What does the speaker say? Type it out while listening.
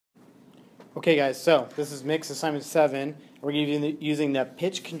Okay guys, so this is Mixxx assignment 7. We're going to be using the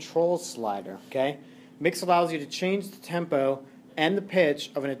pitch control slider, okay? Mixxx allows you to change the tempo and the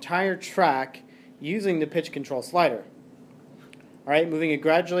pitch of an entire track using the pitch control slider. Alright, moving it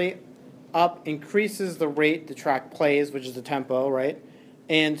gradually up increases the rate the track plays, which is the tempo, right?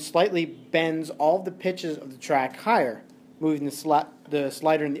 And slightly bends all the pitches of the track higher. Moving the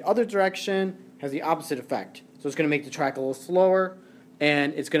slider in the other direction has the opposite effect. So it's going to make the track a little slower,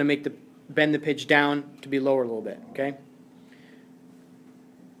 and it's going to make bend the pitch down to be lower a little bit, okay?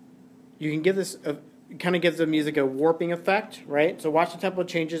 You can give this, kind of gives the music a warping effect, right? So watch the tempo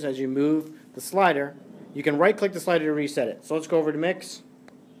changes as you move the slider. You can right-click the slider to reset it. So let's go over to Mixxx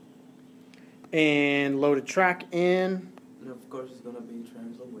and load a track in. And of course it's going to be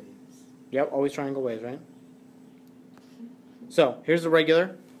triangle waves. Yep, always triangle waves, right? So here's the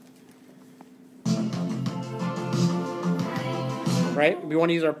regular. Right? We want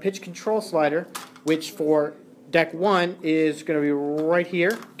to use our pitch control slider, which for deck 1 is going to be right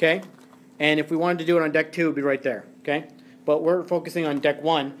here, okay? And if we wanted to do it on deck 2, it would be right there, okay? But we're focusing on deck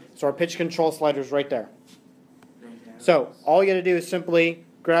 1, so our pitch control slider is right there. So all you got to do is simply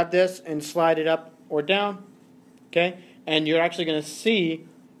grab this and slide it up or down, okay? And you're actually going to see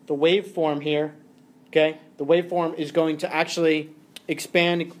the waveform here, okay? The waveform is going to actually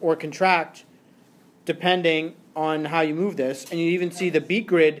expand or contract depending on how you move this, and you even see the beat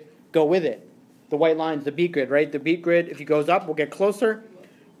grid go with it. The white line's the beat grid, right? The beat grid, if it goes up, will get closer.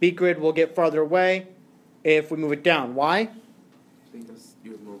 Beat grid will get farther away if we move it down. Why? Because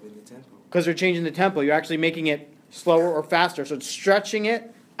you're moving the tempo. Because you're changing the tempo. You're actually making it slower or faster. So it's stretching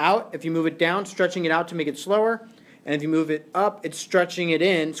it out. If you move it down, stretching it out to make it slower. And if you move it up, it's stretching it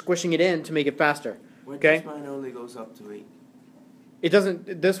in, squishing it in to make it faster. Okay? This mine only goes up to 8. It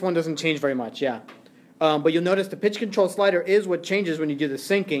doesn't. This one doesn't change very much, yeah. But you'll notice the pitch control slider is what changes when you do the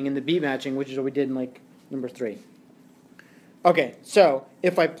syncing and the beat matching, which is what we did in like number 3. Okay, so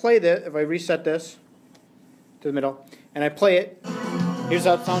if I play this, if I reset this to the middle, and I play it, here's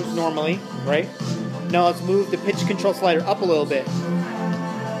how it sounds normally, right? Now let's move the pitch control slider up a little bit.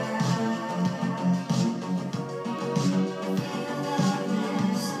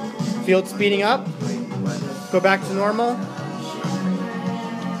 Feel it speeding up. Go back to normal.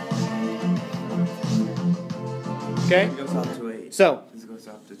 Okay? It goes up to 8. So, this goes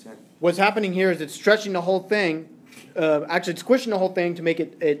up to 10. What's happening here is it's stretching the whole thing, actually it's squishing the whole thing to make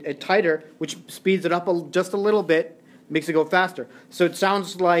it tighter, which speeds it up just a little bit, makes it go faster. So it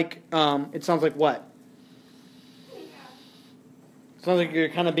sounds like what? It sounds like you're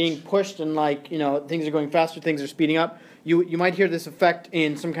kind of being pushed and like, you know, things are going faster, things are speeding up. You might hear this effect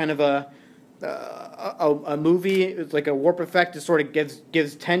in some kind of a movie. It's like a warp effect. It sort of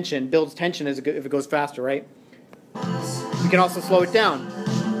gives tension, builds tension if it goes faster, right? You can also slow it down.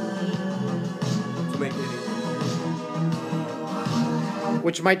 To make it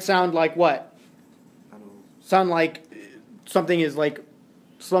which might sound like what? I don't know. Sound like something is like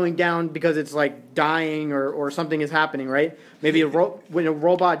slowing down because it's like dying or something is happening, right? Maybe when a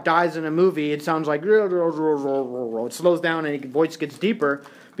robot dies in a movie, it sounds like it slows down and the voice gets deeper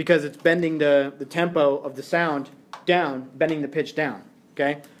because it's bending the tempo of the sound down, bending the pitch down,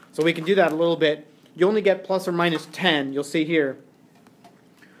 okay? So we can do that a little bit. You only get plus or minus 10. You'll see here.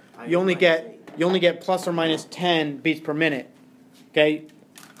 You only get plus or minus 10 beats per minute. Okay,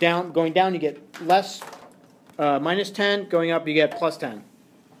 going down you get less, minus 10. Going up you get plus 10.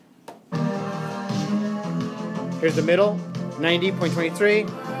 Here's the middle,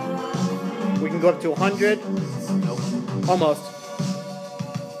 90.23. We can go up to 100. Nope. Almost.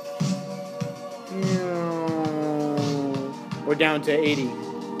 We're down to 80.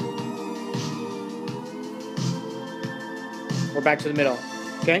 We're back to the middle,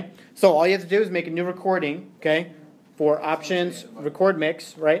 okay? So all you have to do is make a new recording, okay? For options, record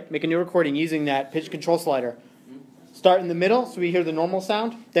mix, right? Make a new recording using that pitch control slider. Start in the middle so we hear the normal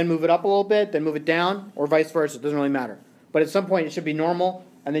sound, then move it up a little bit, then move it down, or vice versa. It doesn't really matter. But at some point it should be normal,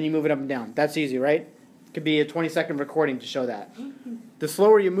 and then you move it up and down. That's easy, right? It could be a 20-second recording to show that. The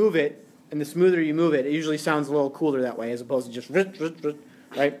slower you move it, and the smoother you move it, it usually sounds a little cooler that way, as opposed to just right?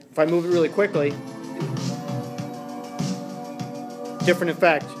 If I move it really quickly, different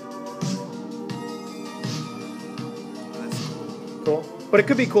effect. Cool. But it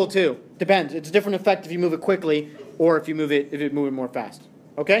could be cool too. Depends. It's a different effect if you move it quickly or if you move it more fast.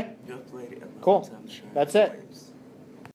 Okay? Just wait. Cool. That's it.